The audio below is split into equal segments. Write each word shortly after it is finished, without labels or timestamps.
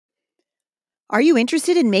Are you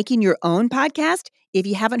interested in making your own podcast? If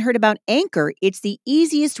you haven't heard about Anchor, it's the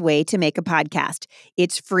easiest way to make a podcast.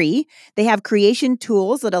 It's free. They have creation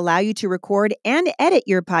tools that allow you to record and edit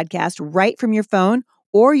your podcast right from your phone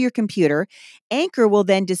or your computer. Anchor will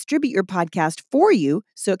then distribute your podcast for you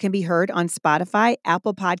so it can be heard on Spotify,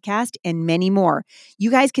 Apple Podcast, and many more.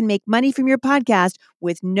 You guys can make money from your podcast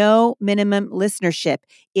with no minimum listenership.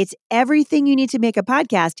 It's everything you need to make a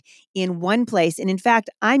podcast in one place. And in fact,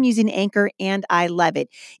 I'm using Anchor and I love it.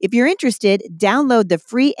 If you're interested, download the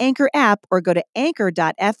free Anchor app or go to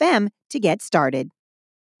anchor.fm to get started.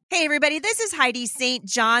 Hey, everybody, this is Heidi St.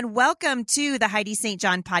 John. Welcome to the Heidi St.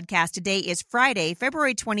 John podcast. Today is Friday,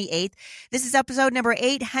 February 28th. This is episode number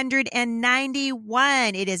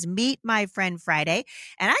 891. It is Meet My Friend Friday.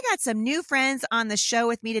 And I got some new friends on the show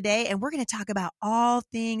with me today, and we're going to talk about all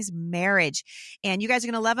things marriage. And you guys are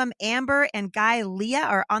going to love them. Amber and Guy Lia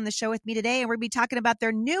are on the show with me today, and we're going to be talking about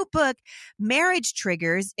their new book, Marriage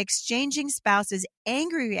Triggers, Exchanging Spouses'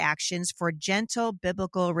 Angry Reactions for Gentle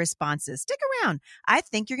Biblical Responses. Stick around. I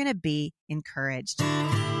think you're going to be encouraged.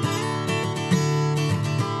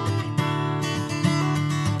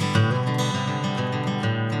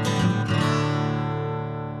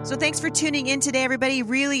 So thanks for tuning in today, everybody.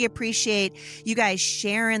 Really appreciate you guys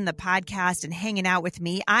sharing the podcast and hanging out with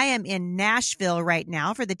me. I am in Nashville right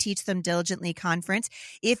now for the Teach Them Diligently conference.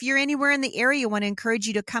 If you're anywhere in the area, I want to encourage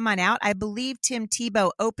you to come on out. I believe Tim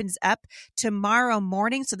Tebow opens up tomorrow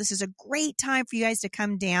morning. So this is a great time for you guys to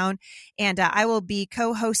come down. And I will be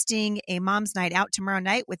co-hosting a mom's night out tomorrow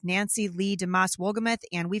night with Nancy Lee DeMoss Wolgamuth.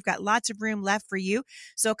 And we've got lots of room left for you.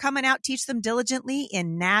 So come on out, Teach Them Diligently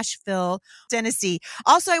in Nashville, Tennessee.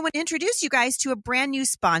 Also, I want to introduce you guys to a brand new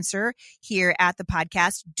sponsor here at the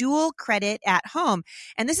podcast, Dual Credit at Home.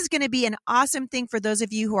 And this is going to be an awesome thing for those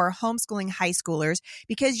of you who are homeschooling high schoolers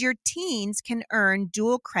because your teens can earn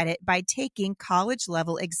dual credit by taking college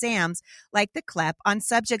level exams like the CLEP on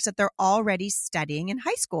subjects that they're already studying in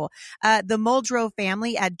high school. The Muldrow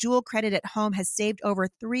family at Dual Credit at Home has saved over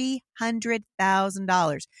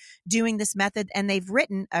 $300,000 doing this method, and they've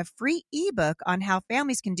written a free ebook on how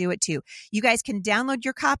families can do it too. You guys can download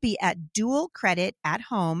your copy at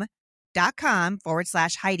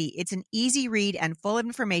dualcreditathome.com/Heidi. It's an easy read and full of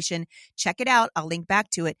information. Check it out. I'll link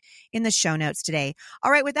back to it in the show notes today.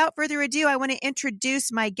 All right, without further ado, I want to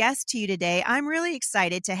introduce my guest to you today. I'm really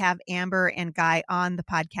excited to have Amber and Guy on the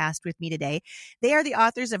podcast with me today. They are the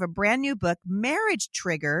authors of a brand new book, Marriage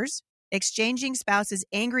Triggers, Exchanging Spouses'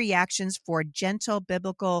 Angry Reactions for Gentle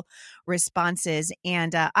Biblical Responses.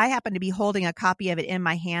 And I happen to be holding a copy of it in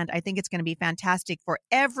my hand. I think it's going to be fantastic for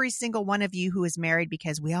every single one of you who is married,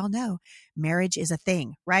 because we all know marriage is a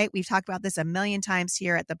thing, right? We've talked about this a million times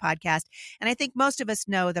here at the podcast. And I think most of us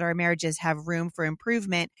know that our marriages have room for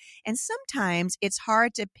improvement. And sometimes it's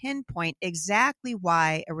hard to pinpoint exactly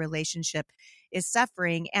why a relationship is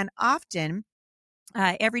suffering. And often,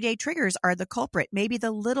 everyday triggers are the culprit. Maybe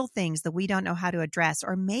the little things that we don't know how to address,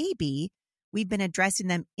 or maybe we've been addressing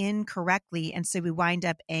them incorrectly. And so we wind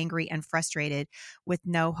up angry and frustrated with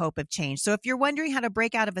no hope of change. So if you're wondering how to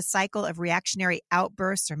break out of a cycle of reactionary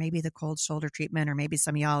outbursts, or maybe the cold shoulder treatment, or maybe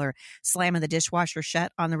some of y'all are slamming the dishwasher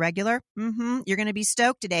shut on the regular, you're going to be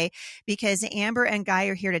stoked today, because Amber and Guy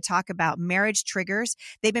are here to talk about marriage triggers.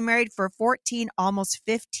 They've been married for 14, almost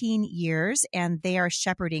 15 years, and they are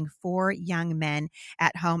shepherding 4 young men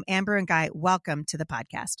at home. Amber and Guy, welcome to the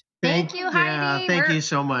podcast. Thank you, Heidi. Yeah, thank you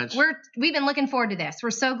so much. We've been looking forward to this.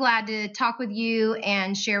 We're so glad to talk with you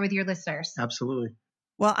and share with your listeners. Absolutely.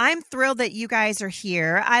 Well, I'm thrilled that you guys are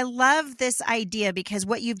here. I love this idea because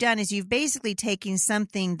what you've done is you've basically taken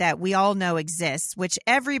something that we all know exists, which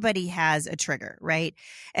everybody has a trigger, right?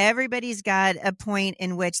 Everybody's got a point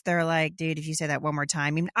in which they're like, dude, if you say that one more time,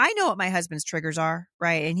 I mean, I know what my husband's triggers are,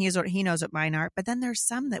 right? And he knows what mine are. But then there's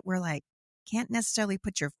some that we're like, can't necessarily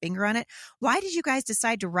put your finger on it. Why did you guys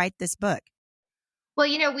decide to write this book? Well,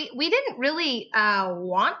 we didn't really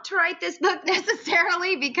want to write this book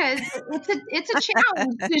necessarily, because it's a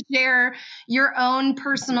challenge to share your own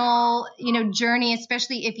personal, journey,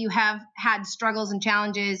 especially if you have had struggles and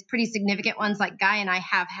challenges, pretty significant ones like Guy and I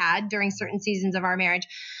have had during certain seasons of our marriage.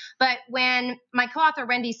 But when my co-author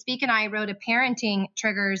Wendy Speak and I wrote a parenting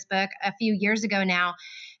triggers book a few years ago now,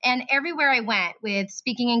 and everywhere I went with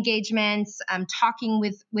speaking engagements, talking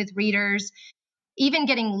with readers, even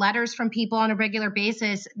getting letters from people on a regular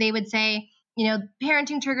basis, they would say,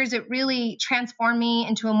 parenting triggers, it really transformed me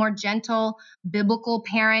into a more gentle, biblical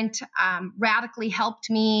parent, radically helped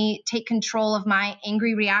me take control of my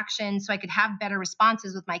angry reactions so I could have better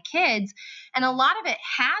responses with my kids. And a lot of it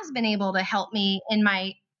has been able to help me in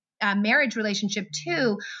my marriage relationship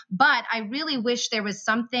too. But I really wish there was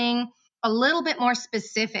something a little bit more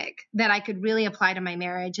specific that I could really apply to my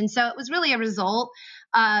marriage. And so it was really a result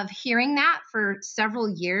of hearing that for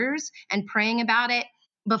several years and praying about it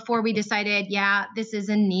before we decided, yeah, this is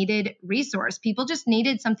a needed resource. People just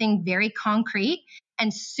needed something very concrete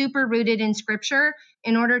and super rooted in scripture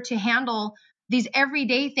in order to handle these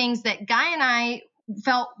everyday things that Guy and I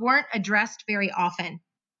felt weren't addressed very often.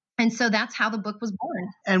 And so that's how the book was born.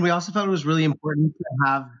 And we also thought it was really important to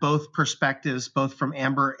have both perspectives, both from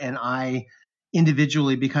Amber and I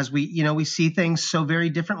individually, because we see things so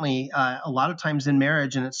very differently a lot of times in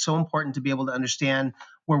marriage. And it's so important to be able to understand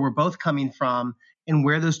where we're both coming from and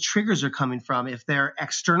where those triggers are coming from. If they're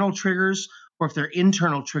external triggers or if they're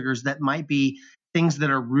internal triggers that might be things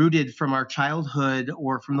that are rooted from our childhood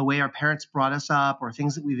or from the way our parents brought us up or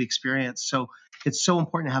things that we've experienced. So it's so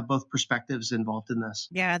important to have both perspectives involved in this.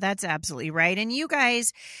 Yeah, that's absolutely right. And you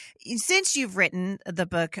guys, since you've written the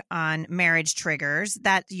book on marriage triggers,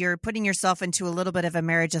 that you're putting yourself into a little bit of a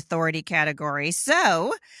marriage authority category.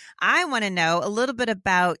 So I want to know a little bit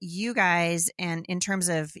about you guys and in terms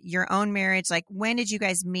of your own marriage. Like, when did you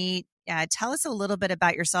guys meet? Tell us a little bit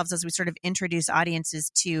about yourselves as we sort of introduce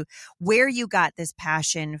audiences to where you got this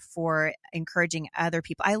passion for encouraging other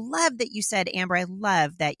people. I love that you said, Amber, I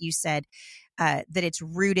love that you said that it's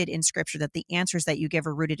rooted in scripture, that the answers that you give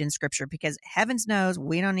are rooted in scripture, because heavens knows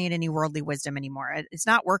we don't need any worldly wisdom anymore. It's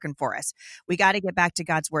not working for us. We got to get back to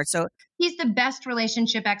God's word. So he's the best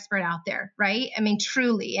relationship expert out there, right? I mean,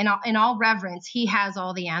 truly, in all reverence, he has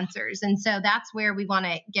all the answers. And so that's where we want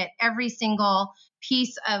to get every single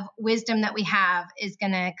piece of wisdom that we have is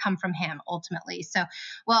going to come from him ultimately. So,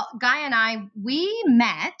 well, Guy and I, we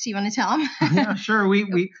met. You want to tell him? Yeah, sure.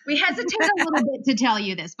 We hesitate a little bit to tell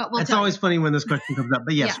you this, but we'll. It's always funny when this question comes up.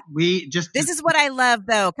 But yes, This is what I love,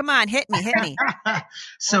 though. Come on, hit me.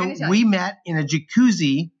 So we met in a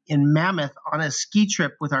jacuzzi in Mammoth on a ski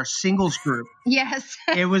trip with our singles group. Yes.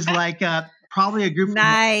 It was like probably a group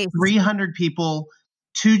nice. of 300 people,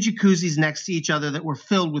 2 jacuzzis next to each other that were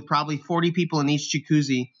filled with probably 40 people in each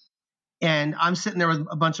jacuzzi. And I'm sitting there with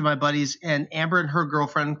a bunch of my buddies, and Amber and her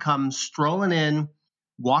girlfriend come strolling in,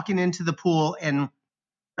 walking into the pool, and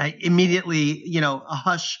I immediately, a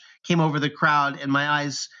hush came over the crowd, and my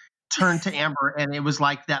eyes turned to Amber, and it was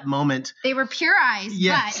like that moment. They were pure eyes,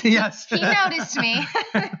 yes, but yes. He noticed me.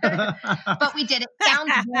 But we did. It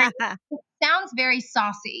sounds very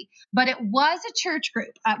saucy, but it was a church group.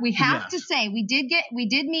 We have to say we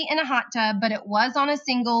did meet in a hot tub, but it was on a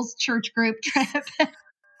singles church group trip.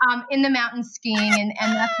 In the mountains skiing,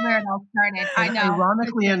 and that's where it all started. I know.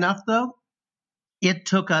 Ironically enough, though, it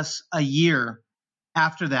took us a year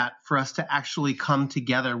after that for us to actually come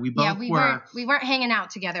together. We weren't hanging out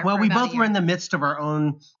together. Well, we both were in the midst of our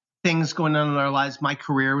own things going on in our lives. My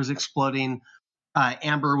career was exploding.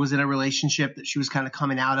 Amber was in a relationship that she was kind of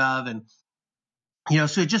coming out of, and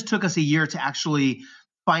so it just took us a year to actually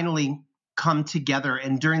finally come together.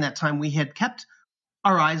 And during that time, we had kept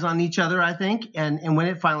our eyes on each other, I think. And when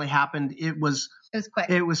it finally happened, it was quick.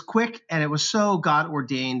 It was quick, and it was so God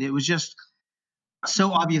ordained. It was just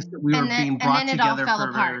so obvious that we were being brought together for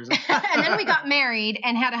a very reason. And then we got married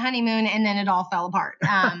and had a honeymoon, and then it all fell apart.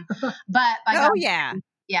 But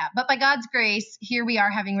by God's grace, here we are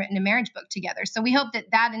having written a marriage book together. So we hope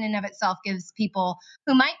that in and of itself gives people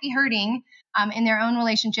who might be hurting in their own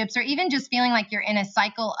relationships, or even just feeling like you're in a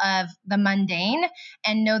cycle of the mundane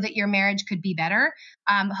and know that your marriage could be better.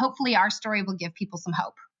 Hopefully our story will give people some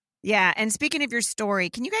hope. Yeah. And speaking of your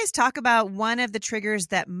story, can you guys talk about one of the triggers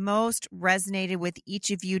that most resonated with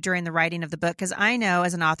each of you during the writing of the book? Because I know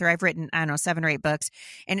as an author, I've written, 7 or 8 books.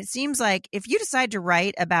 And it seems like if you decide to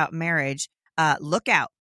write about marriage, look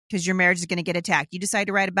out, because your marriage is going to get attacked. You decide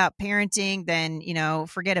to write about parenting, then,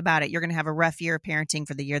 forget about it. You're going to have a rough year of parenting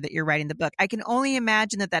for the year that you're writing the book. I can only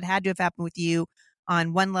imagine that had to have happened with you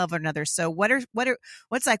on one level or another. So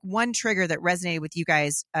what's like one trigger that resonated with you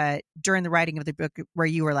guys during the writing of the book where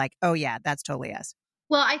you were like, oh yeah, that's totally us?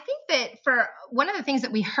 Well, I think that for one of the things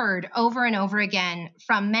that we heard over and over again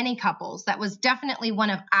from many couples, that was definitely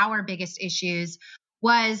one of our biggest issues,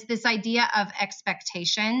 was this idea of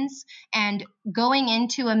expectations. And going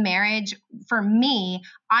into a marriage, for me,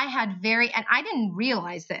 and I didn't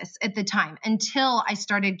realize this at the time until I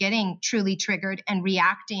started getting truly triggered and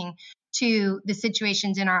reacting to the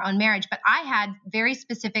situations in our own marriage. But I had very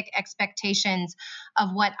specific expectations of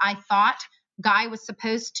what I thought Guy was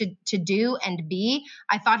supposed to do and be.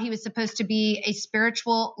 I thought he was supposed to be a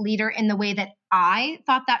spiritual leader in the way that I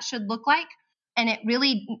thought that should look like. And it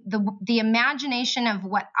really, the imagination of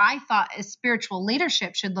what I thought a spiritual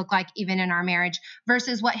leadership should look like, even in our marriage,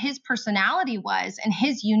 versus what his personality was and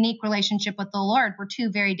his unique relationship with the Lord were two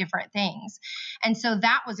very different things. And so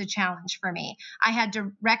that was a challenge for me. I had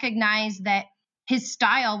to recognize that his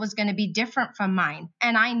style was going to be different from mine.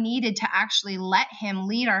 And I needed to actually let him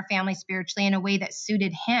lead our family spiritually in a way that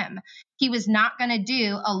suited him. He was not going to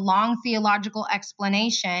do a long theological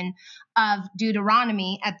explanation of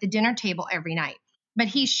Deuteronomy at the dinner table every night. But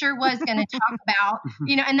he sure was going to talk about,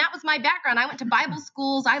 and that was my background. I went to Bible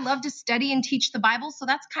schools. I love to study and teach the Bible. So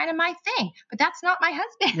that's kind of my thing. But that's not my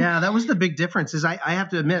husband. Yeah, that was the big difference. Is I have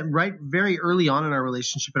to admit, right, very early on in our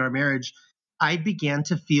relationship, in our marriage, I began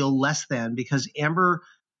to feel less than, because Amber,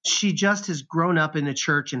 she just has grown up in the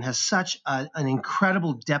church and has such an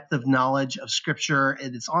incredible depth of knowledge of Scripture,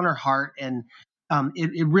 and it's on her heart, and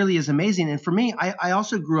it really is amazing. And for me, I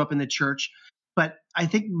also grew up in the church, but I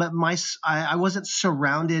think I wasn't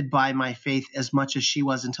surrounded by my faith as much as she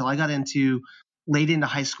was until I got late into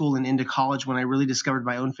high school and into college, when I really discovered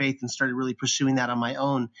my own faith and started really pursuing that on my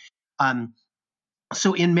own.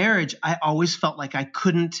 So in marriage, I always felt like I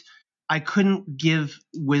couldn't give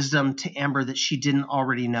wisdom to Amber that she didn't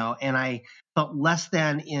already know. And I felt less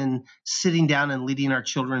than in sitting down and leading our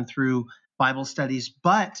children through Bible studies.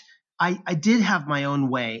 But I did have my own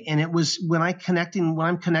way. And it was when I'm connecting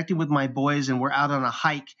with my boys and we're out on a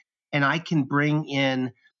hike, and I can bring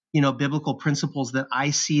in, biblical principles that I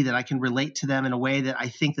see, that I can relate to them in a way that I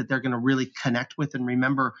think that they're going to really connect with and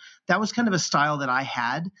remember. That was kind of a style that I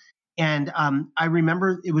had. And I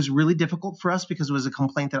remember it was really difficult for us, because it was a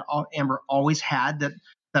complaint that Amber always had,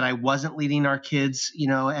 that I wasn't leading our kids,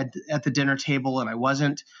 at the dinner table, and I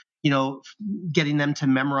wasn't, getting them to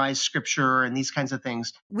memorize Scripture and these kinds of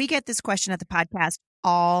things. We get this question at the podcast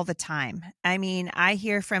all the time. I mean, I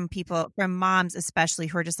hear from people, from moms especially,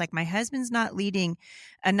 who are just like, my husband's not leading,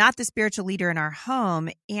 not the spiritual leader in our home.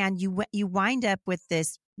 And you wind up with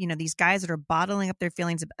this, these guys that are bottling up their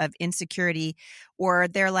feelings of insecurity, or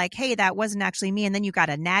they're like, hey, that wasn't actually me. And then you got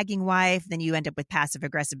a nagging wife, then you end up with passive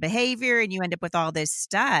aggressive behavior, and you end up with all this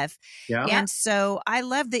stuff. Yeah. And so I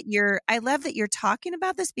love that you're talking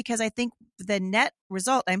about this, because I think the net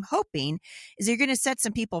result, I'm hoping, is you're going to set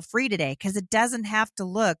some people free today, because it doesn't have to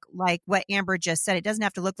look like what Amber just said. It doesn't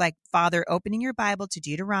have to look like, Father, opening your Bible to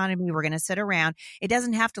Deuteronomy, we're going to sit around. It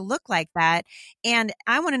doesn't have to look like that. And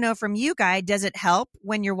I want to know from you, Guy, does it help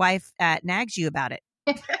when your wife nags you about it?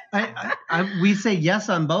 We say yes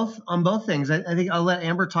on both things. I think I'll let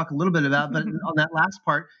Amber talk a little bit about, but on that last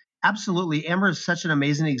part, absolutely. Amber is such an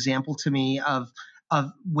amazing example to me of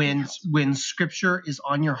when Scripture is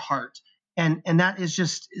on your heart. And that is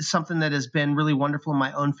just something that has been really wonderful in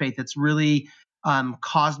my own faith. It's really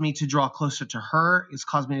caused me to draw closer to her. It's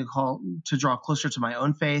caused me to draw closer to my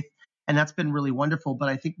own faith. And that's been really wonderful. But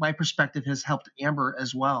I think my perspective has helped Amber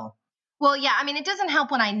as well. Well, yeah, I mean, it doesn't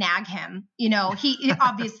help when I nag him. He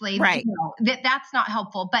obviously, right. That's not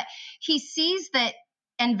helpful. But he sees that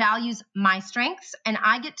and values my strengths, and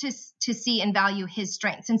I get to see and value his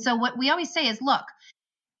strengths. And so what we always say is, look,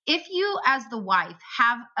 if you as the wife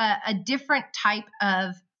have a different type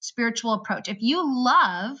of spiritual approach, if you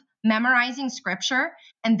love memorizing Scripture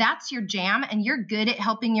and that's your jam and you're good at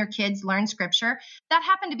helping your kids learn Scripture, that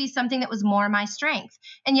happened to be something that was more my strength.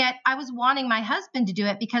 And yet I was wanting my husband to do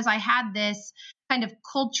it because I had this kind of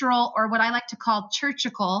cultural, or what I like to call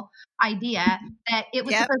churchical, idea that it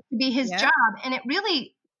was supposed to be his job. And it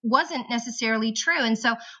really wasn't necessarily true. And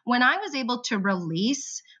so when I was able to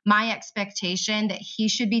release my expectation that he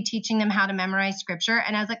should be teaching them how to memorize Scripture,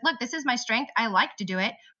 and I was like, look, this is my strength. I like to do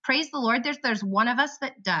it. Praise the Lord. There's one of us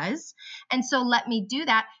that does. And so let me do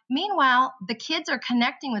that. Meanwhile, the kids are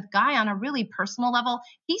connecting with Guy on a really personal level.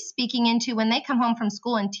 He's speaking into when they come home from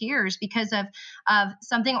school in tears because of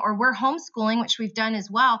something, or we're homeschooling, which we've done as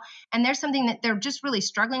well. And there's something that they're just really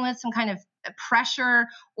struggling with, some kind of pressure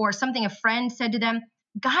or something a friend said to them.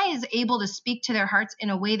 Guy is able to speak to their hearts in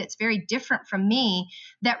a way that's very different from me,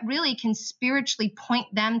 that really can spiritually point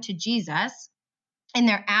them to Jesus in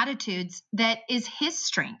their attitudes, that is his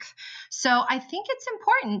strength. So I think it's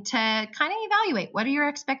important to kind of evaluate, what are your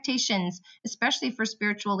expectations, especially for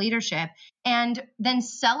spiritual leadership, and then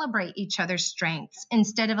celebrate each other's strengths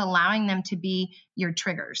instead of allowing them to be your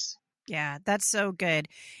triggers. Yeah, that's so good.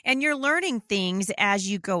 And you're learning things as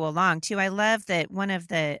you go along too. I love that one of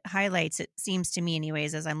the highlights, it seems to me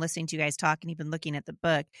anyways, as I'm listening to you guys talk and even looking at the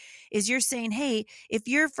book, is you're saying, hey, if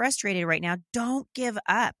you're frustrated right now, don't give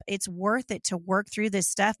up. It's worth it to work through this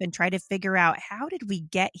stuff and try to figure out, how did we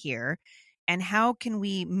get here? and how can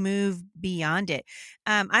we move beyond it?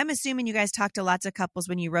 I'm assuming you guys talked to lots of couples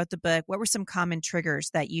when you wrote the book. What were some common triggers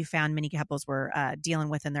that you found many couples were dealing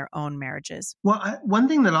with in their own marriages? Well, one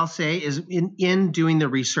thing that I'll say is in doing the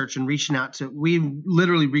research and reaching out to, we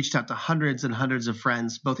literally reached out to hundreds and hundreds of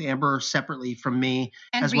friends, both Amber separately from me,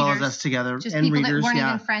 and as readers, well as us together, just and people readers, that weren't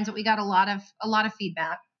even friends, but we got a lot of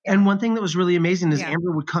feedback. And one thing that was really amazing is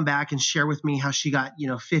Amber would come back and share with me how she got,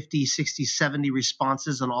 50, 60, 70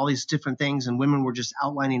 responses on all these different things. And women were just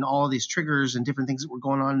outlining all of these triggers and different things that were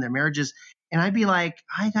going on in their marriages. And I'd be like,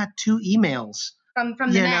 I got 2 emails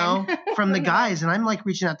from the men, from the guys. And I'm like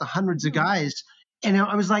reaching out to hundreds of guys. And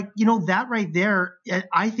I was like, that right there,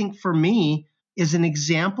 I think for me is an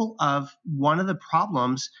example of one of the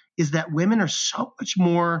problems is that women are so much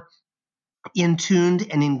more in tuned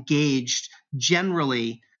and engaged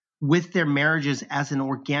generally with their marriages as an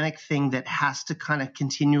organic thing that has to kind of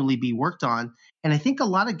continually be worked on. And I think a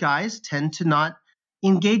lot of guys tend to not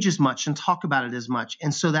engage as much and talk about it as much.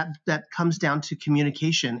 And so that comes down to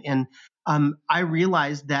communication. And I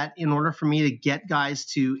realized that in order for me to get guys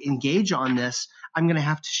to engage on this, I'm going to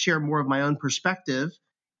have to share more of my own perspective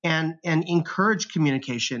and encourage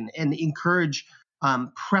communication and encourage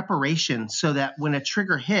preparation so that when a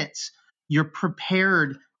trigger hits, you're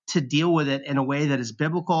prepared to deal with it in a way that is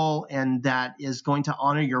biblical and that is going to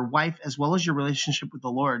honor your wife as well as your relationship with the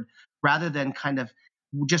Lord, rather than kind of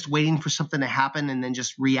just waiting for something to happen and then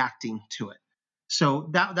just reacting to it. So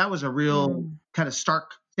that was a real kind of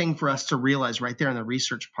stark thing for us to realize right there in the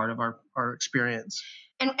research part of our experience.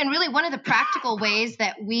 And really one of the practical ways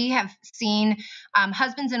that we have seen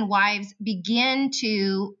husbands and wives begin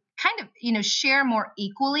to kind of, share more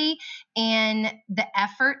equally in the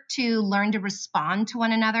effort to learn to respond to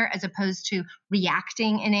one another as opposed to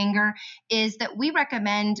reacting in anger is that we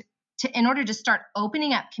recommend in order to start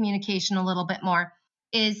opening up communication a little bit more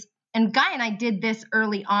and Guy and I did this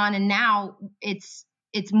early on, and now it's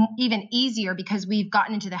even easier because we've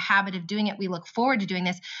gotten into the habit of doing it. We look forward to doing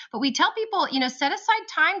this, but we tell people, set aside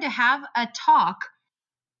time to have a talk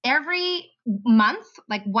every month,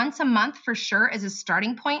 like once a month for sure as a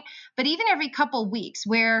starting point, but even every couple weeks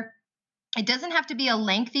where it doesn't have to be a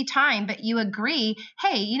lengthy time, but you agree,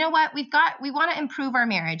 hey, you know what? We want to improve our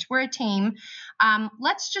marriage. We're a team.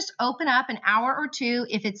 Let's just open up an hour or two.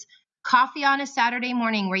 If it's coffee on a Saturday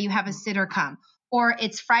morning where you have a sitter come, or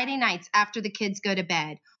it's Friday nights after the kids go to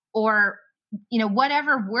bed, or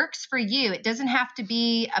whatever works for you. It doesn't have to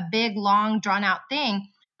be a big, long, drawn out thing,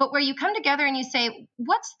 but where you come together and you say,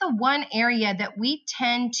 what's the one area that we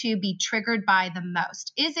tend to be triggered by the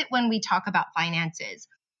most? Is it when we talk about finances?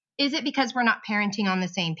 Is it because we're not parenting on the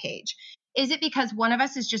same page? Is it because one of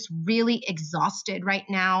us is just really exhausted right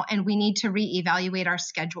now and we need to reevaluate our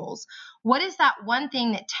schedules? What is that one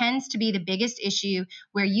thing that tends to be the biggest issue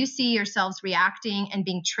where you see yourselves reacting and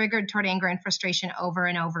being triggered toward anger and frustration over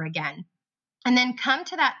and over again? And then come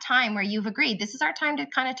to that time where you've agreed, this is our time to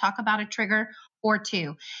kind of talk about a trigger or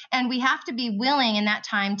two. And we have to be willing in that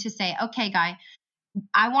time to say, okay, Guy,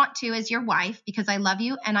 I want to, as your wife, because I love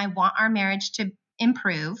you and I want our marriage to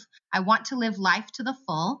improve. I want to live life to the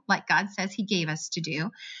full, like God says he gave us to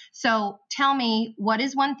do. So tell me, what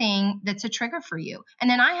is one thing that's a trigger for you? And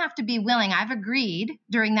then I have to be willing, I've agreed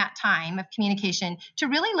during that time of communication to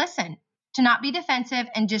really listen, to not be defensive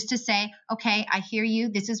and just to say, okay, I hear you.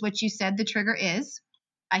 This is what you said the trigger is.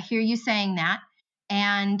 I hear you saying that.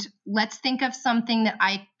 And let's think of something that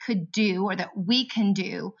I could do or that we can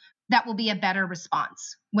do that will be a better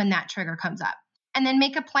response when that trigger comes up. And then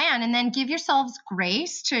make a plan and then give yourselves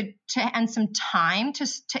grace and some time to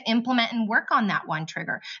implement and work on that one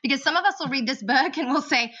trigger. Because some of us will read this book and we'll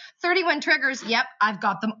say 31 triggers. Yep, I've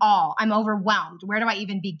got them all. I'm overwhelmed. Where do I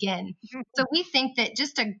even begin? So we think that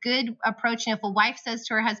just a good approach, if a wife says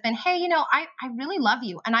to her husband, hey, I really love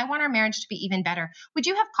you and I want our marriage to be even better. Would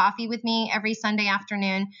you have coffee with me every Sunday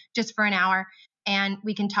afternoon just for an hour? And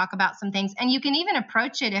we can talk about some things. And you can even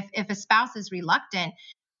approach it if a spouse is reluctant.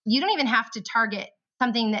 You don't even have to target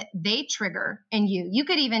something that they trigger in you. You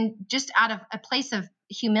could even just out of a place of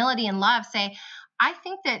humility and love say, I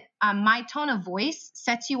think that my tone of voice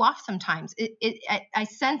sets you off sometimes. I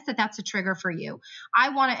sense that that's a trigger for you. I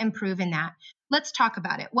want to improve in that. Let's talk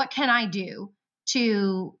about it. What can I do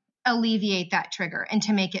to alleviate that trigger and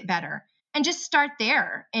to make it better? And just start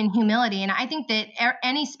there in humility. And I think that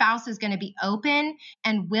any spouse is going to be open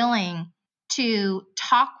and willing to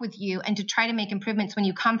talk with you and to try to make improvements when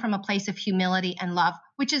you come from a place of humility and love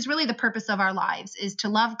which is really the purpose of our lives, is to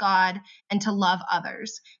love God and to love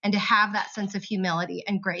others and to have that sense of humility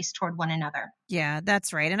and grace toward one another. Yeah,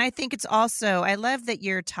 that's right. And I think it's also, I love that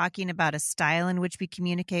you're talking about a style in which we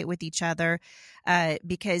communicate with each other,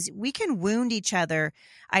 because we can wound each other,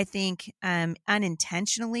 I think,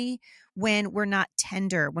 unintentionally when we're not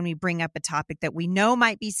tender, when we bring up a topic that we know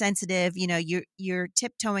might be sensitive. You're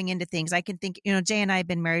tiptoeing into things. I can think, Jay and I have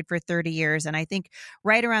been married for 30 years. And I think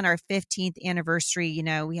right around our 15th anniversary,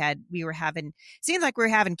 seems like we were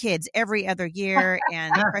having kids every other year,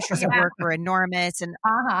 and the pressures at work were enormous. And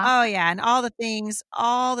oh yeah. And all the things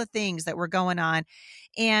that were going on.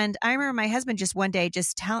 And I remember my husband just one day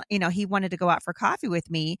he wanted to go out for coffee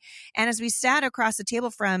with me. And as we sat across the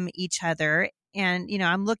table from each other, and,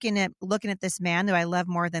 I'm looking at this man who I love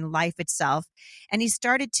more than life itself. And he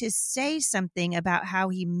started to say something about how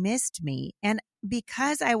he missed me. And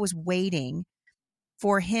because I was waiting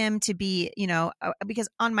for him to be, because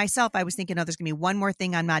on myself, I was thinking, oh, there's going to be one more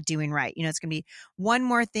thing I'm not doing right. It's going to be one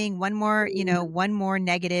more thing, one more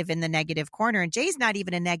negative in the negative corner. And Jay's not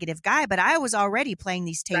even a negative guy, but I was already playing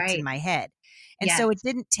these tapes in my head. And so it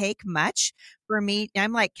didn't take much for me.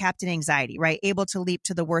 I'm like Captain Anxiety, right? Able to leap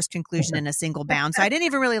to the worst conclusion in a single bound. So I didn't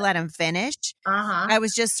even really let him finish. I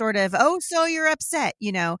was just sort of, oh, so you're upset,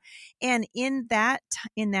 And in that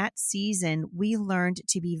season, we learned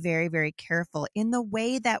to be very, very careful in the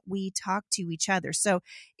way that we talk to each other. So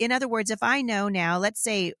in other words, if I know now, let's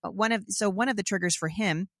say one of the triggers for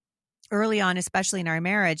him early on, especially in our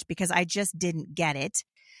marriage, because I just didn't get it,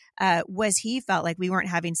 was he felt like we weren't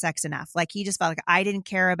having sex enough. Like he just felt like I didn't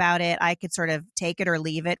care about it. I could sort of take it or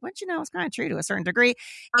leave it, which, it's kind of true to a certain degree.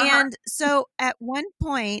 And so at one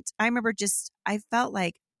point, I remember I felt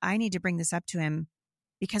like I need to bring this up to him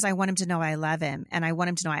because I want him to know I love him and I want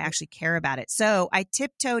him to know I actually care about it. So I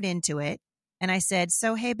tiptoed into it and I said,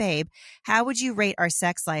 so, hey, babe, how would you rate our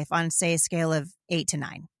sex life on, say, a scale of 8 to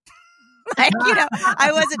 9?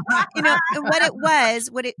 I wasn't,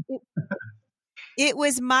 it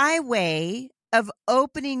was my way of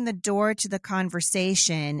opening the door to the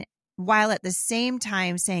conversation while at the same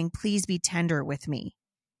time saying, please be tender with me.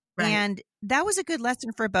 Right. And that was a good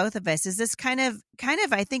lesson for both of us. Is this kind of,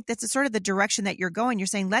 I think that's sort of the direction that you're going. You're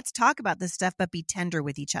saying, let's talk about this stuff, but be tender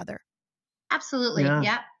with each other. Absolutely.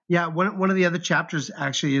 Yeah. Yeah. One of the other chapters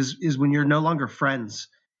actually is when you're no longer friends.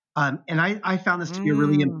 And I found this to be a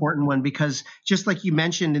really important one because just like you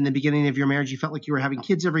mentioned in the beginning of your marriage, you felt like you were having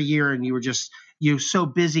kids every year and you're so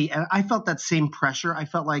busy. And I felt that same pressure. I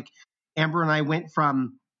felt like Amber and I went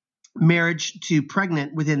from marriage to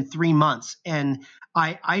pregnant within 3 months. And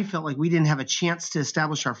I felt like we didn't have a chance to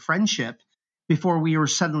establish our friendship before we were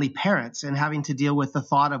suddenly parents and having to deal with the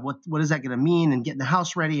thought of what is that going to mean and getting the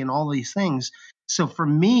house ready and all these things. So for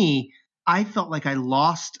me, I felt like I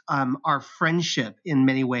lost our friendship in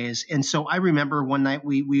many ways. And so I remember one night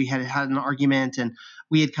we had an argument and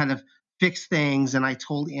we had kind of fixed things. And I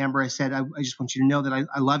told Amber, I said, I just want you to know that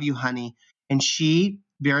I love you, honey. And she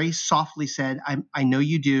very softly said, I know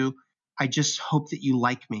you do. I just hope that you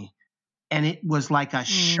like me. And it was like a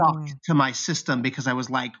shock to my system because I was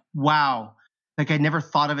like, wow, like I never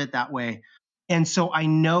thought of it that way. And so I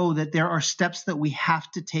know that there are steps that we have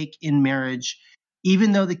to take in marriage.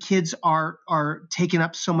 Even though the kids are taking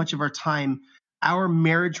up so much of our time, our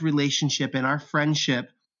marriage relationship and our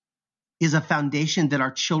friendship is a foundation that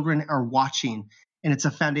our children are watching. And it's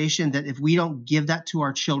a foundation that if we don't give that to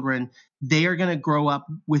our children, they are going to grow up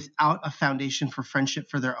without a foundation for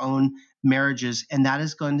friendship for their own marriages. And that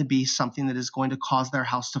is going to be something that is going to cause their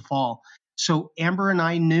house to fall. So Amber and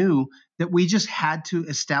I knew that we just had to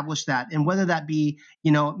establish that. And whether that be,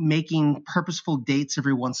 making purposeful dates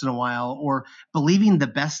every once in a while or believing the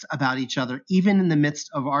best about each other, even in the midst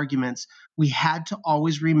of arguments, we had to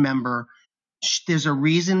always remember there's a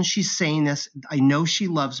reason she's saying this. I know she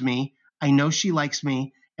loves me. I know she likes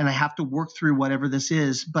me, and I have to work through whatever this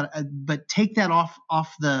is. But take that off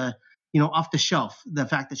the shelf. The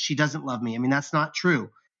fact that she doesn't love me. I mean, that's not true.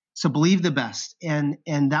 So believe the best. And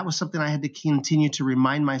that was something I had to continue to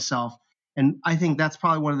remind myself. And I think that's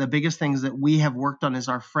probably one of the biggest things that we have worked on is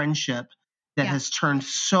our friendship that has turned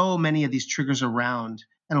so many of these triggers around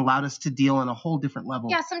and allowed us to deal on a whole different level.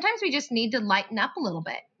 Yeah, sometimes we just need to lighten up a little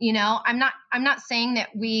bit. I'm not saying that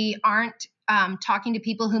we aren't talking to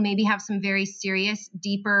people who maybe have some very serious,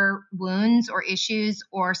 deeper wounds or issues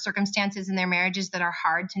or circumstances in their marriages that are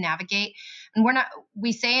hard to navigate. And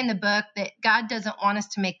we say in the book that God doesn't want us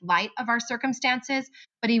to make light of our circumstances,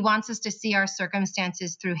 but he wants us to see our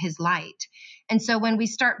circumstances through his light. And so when we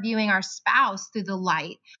start viewing our spouse through the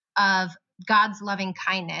light of God's loving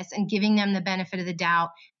kindness and giving them the benefit of the doubt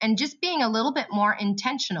and just being a little bit more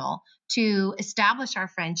intentional to establish our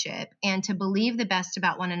friendship and to believe the best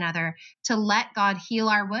about one another, to let God heal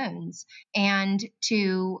our wounds, and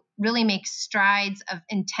to really make strides of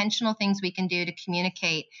intentional things we can do to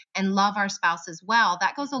communicate and love our spouse as well,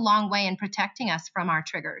 that goes a long way in protecting us from our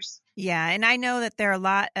triggers. Yeah, and I know that there are a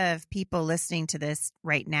lot of people listening to this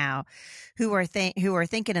right now who are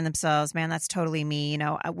thinking to themselves, "Man, that's totally me."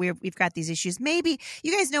 We've got these issues. Maybe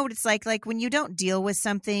you guys know what it's like when you don't deal with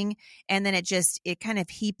something, and then it kind of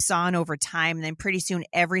heaps on over time, and then pretty soon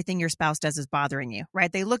everything your spouse does is bothering you,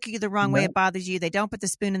 right? They look at you the wrong way, it bothers you. They don't put the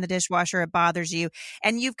spoon in the dishwasher, it bothers you,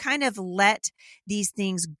 and you've kind of let these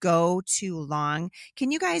things go too long.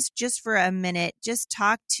 Can you guys just for a minute just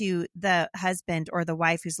talk to the husband or the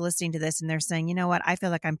wife who's listening to this and they're saying, "You know what? I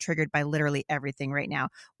feel like I'm triggered by literally everything right now."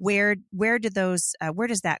 Where does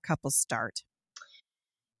that couple start?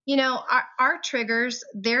 Our triggers,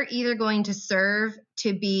 they're either going to serve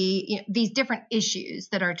to be these different issues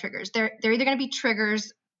that are triggers. They're either going to be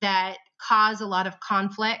triggers that cause a lot of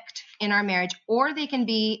conflict in our marriage, or they can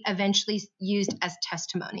be eventually used as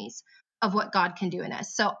testimonies of what God can do in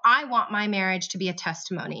us. So I want my marriage to be a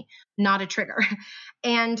testimony, not a trigger.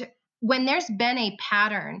 And when there's been a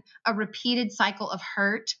pattern, a repeated cycle of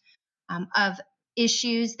hurt, of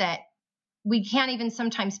issues that we can't even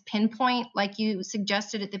sometimes pinpoint, like you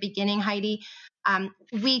suggested at the beginning, Heidi,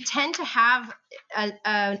 we tend to have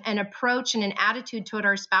an approach and an attitude toward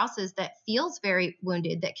our spouses that feels very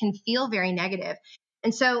wounded, that can feel very negative.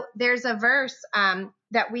 And so there's a verse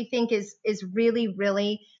that we think is really,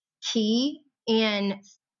 really key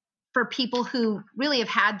for people who really have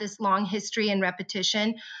had this long history and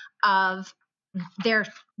repetition of their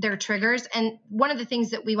triggers. And one of the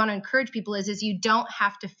things that we want to encourage people is you don't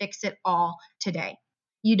have to fix it all today.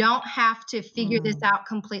 You don't have to figure this out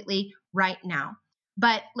completely right now,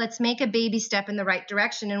 but let's make a baby step in the right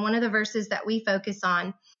direction. And one of the verses that we focus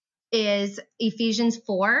on is Ephesians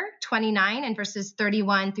 4:29 and verses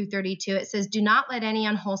 31 through 32. It says, "Do not let any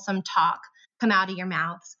unwholesome talk come out of your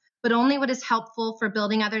mouths, but only what is helpful for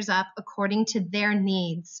building others up according to their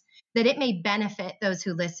needs, that it may benefit those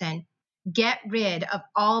who listen. Get rid of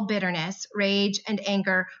all bitterness, rage, and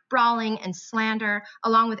anger, brawling and slander,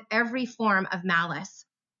 along with every form of malice.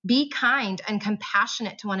 Be kind and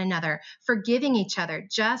compassionate to one another, forgiving each other,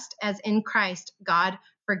 just as in Christ God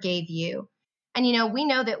forgave you." And we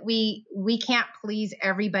know that we can't please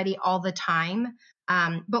everybody all the time,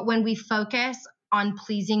 but when we focus on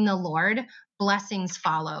pleasing the Lord, blessings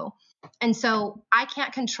follow. And so I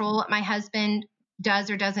can't control what my husband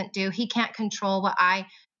does or doesn't do. He can't control what I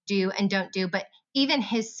do and don't do, but even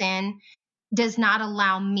his sin does not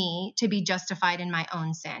allow me to be justified in my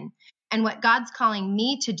own sin. And what God's calling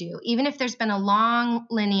me to do, even if there's been a long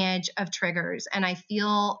lineage of triggers and I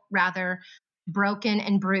feel rather broken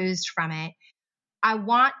and bruised from it, I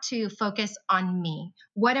want to focus on me.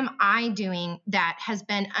 What am I doing that has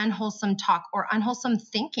been unwholesome talk or unwholesome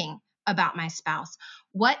thinking about my spouse?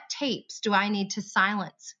 What tapes do I need to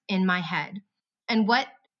silence in my head? And what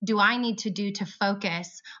do I need to do to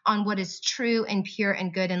focus on what is true and pure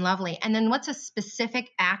and good and lovely? And then what's a specific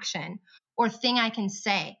action or thing I can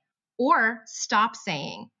say or stop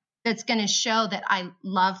saying that's going to show that I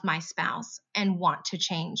love my spouse and want to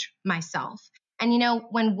change myself? And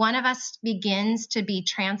when one of us begins to be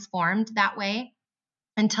transformed that way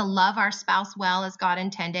and to love our spouse well as God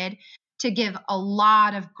intended, to give a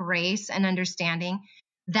lot of grace and understanding,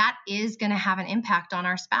 that is going to have an impact on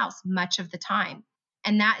our spouse much of the time.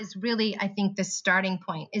 And that is really, I think, the starting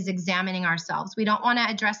point is examining ourselves. We don't want to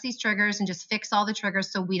address these triggers and just fix all the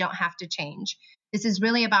triggers so we don't have to change. This is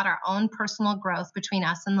really about our own personal growth between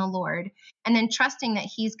us and the Lord, and then trusting that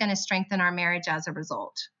He's going to strengthen our marriage as a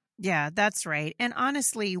result. Yeah, that's right. And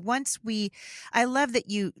honestly, I love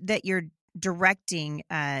that you're directing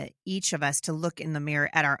each of us to look in the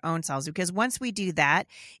mirror at our own selves, because once we do that,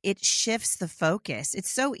 it shifts the focus.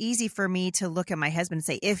 It's so easy for me to look at my husband and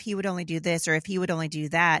say, if he would only do this or if he would only do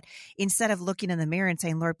that, instead of looking in the mirror and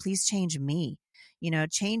saying, "Lord, please change me.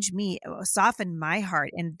 Change me, soften my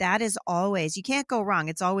heart." And that is always, you can't go wrong.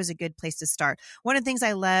 It's always a good place to start. One of the things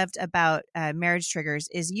I loved about marriage triggers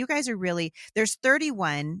is you guys are there's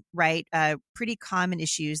 31, right? Pretty common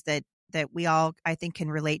issues that we all, I think, can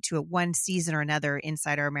relate to at one season or another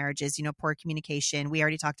inside our marriages. Poor communication. We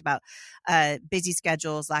already talked about busy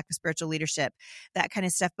schedules, lack of spiritual leadership, that kind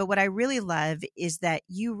of stuff. But what I really love is that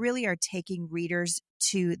you really are taking readers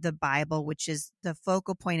to the Bible, which is the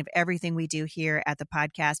focal point of everything we do here at the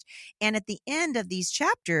podcast. And at the end of these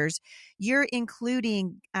chapters, you're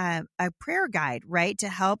including a prayer guide, right, to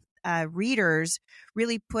help readers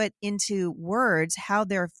really put into words how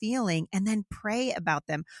they're feeling and then pray about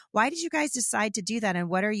them. Why did you guys decide to do that? And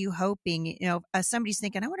what are you hoping? You know, somebody's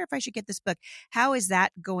thinking, I wonder if I should get this book. How is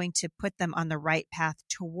that going to put them on the right path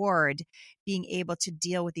toward being able to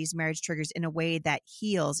deal with these marriage triggers in a way that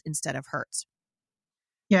heals instead of hurts?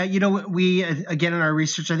 Yeah, we again in our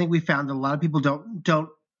research, I think we found that a lot of people don't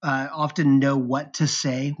often know what to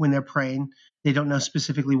say when they're praying. They don't know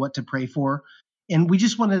specifically what to pray for, and we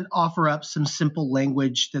just want to offer up some simple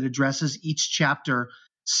language that addresses each chapter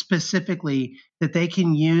specifically that they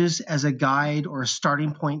can use as a guide or a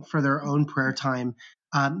starting point for their own prayer time,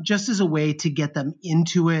 just as a way to get them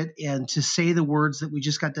into it and to say the words that we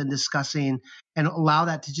just got done discussing and allow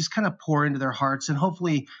that to just kind of pour into their hearts. And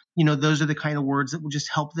hopefully, those are the kind of words that will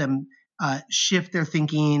just help them shift their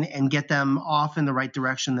thinking and get them off in the right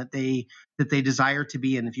direction that they desire to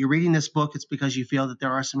be in. If you're reading this book, it's because you feel that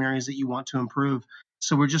there are some areas that you want to improve.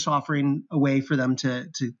 So we're just offering a way for them to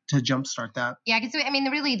jumpstart that. Yeah, because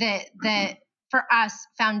really the for us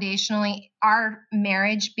foundationally, our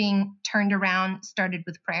marriage being turned around started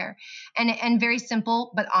with prayer, and very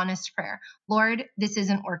simple but honest prayer. Lord, this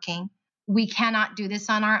isn't working. We cannot do this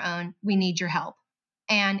on our own. We need your help.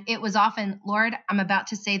 And it was often, Lord, I'm about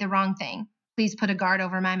to say the wrong thing. Please put a guard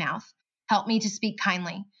over my mouth. Help me to speak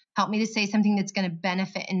kindly. Help me to say something that's going to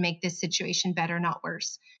benefit and make this situation better, not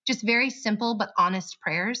worse. Just very simple but honest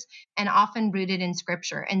prayers, and often rooted in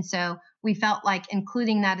scripture. And so we felt like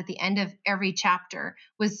including that at the end of every chapter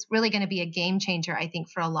was really going to be a game changer, I think,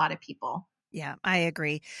 for a lot of people. Yeah, I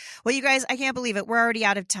agree. Well, you guys, I can't believe it. We're already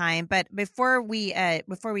out of time. But before we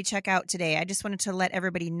check out today, I just wanted to let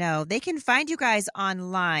everybody know they can find you guys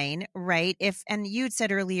online, right? And you'd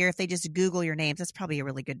said earlier, if they just Google your names, that's probably a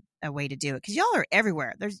really good way to do it because y'all are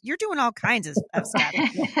everywhere. You're doing all kinds of stuff.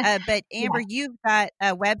 But Amber, you've got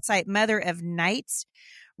a website, Mother of Nights,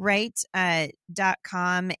 right?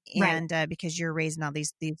 .com, and because you're raising all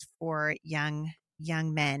these four young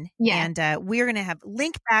men. Yeah. And we're going to have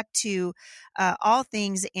link back to all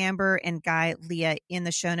things Amber and Guy Lia in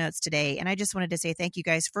the show notes today. And I just wanted to say thank you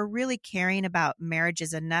guys for really caring about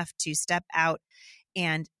marriages enough to step out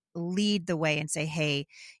and lead the way and say, hey,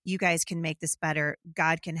 you guys can make this better.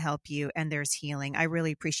 God can help you, and there's healing. I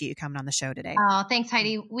really appreciate you coming on the show today. Oh, thanks,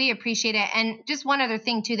 Heidi. We appreciate it. And just one other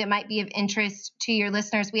thing, too, that might be of interest to your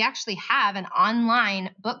listeners. We actually have an online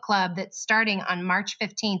book club that's starting on March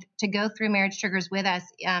 15th to go through marriage triggers with us.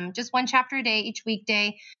 Just one chapter a day, each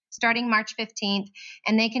weekday, starting March 15th.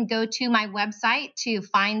 And they can go to my website to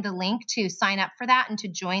find the link to sign up for that and to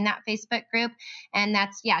join that Facebook group. And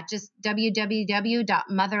that's, just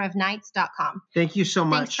www.motherofnights.com. Thank you so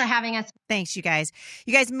much. Thanks for having us. Thanks, you guys.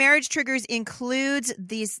 You guys, Marriage Triggers includes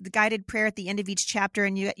the guided prayer at the end of each chapter,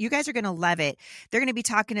 and you guys are going to love it. They're going to be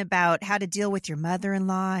talking about how to deal with your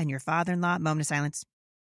mother-in-law and your father-in-law. Moment of silence.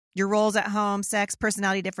 Your roles at home, sex,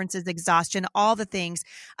 personality differences, exhaustion, all the things.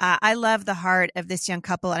 I love the heart of this young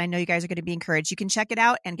couple, and I know you guys are going to be encouraged. You can check it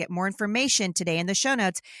out and get more information today in the show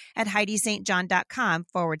notes at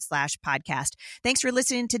HeidiSt.John.com/podcast. Thanks for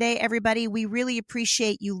listening today, everybody. We really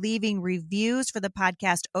appreciate you leaving reviews for the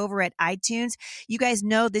podcast over at iTunes. You guys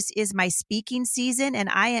know this is my speaking season, and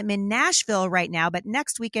I am in Nashville right now, but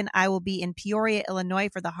next weekend I will be in Peoria, Illinois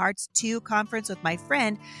for the Hearts 2 conference with my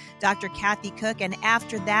friend, Dr. Kathy Cook, and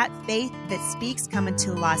after that, Faith That Speaks coming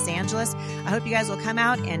to Los Angeles. I hope you guys will come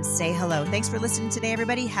out and say hello. Thanks for listening today,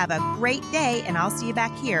 everybody. Have a great day, and I'll see you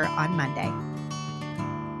back here on Monday.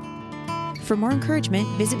 For more encouragement,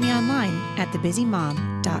 visit me online at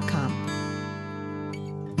thebusymom.com.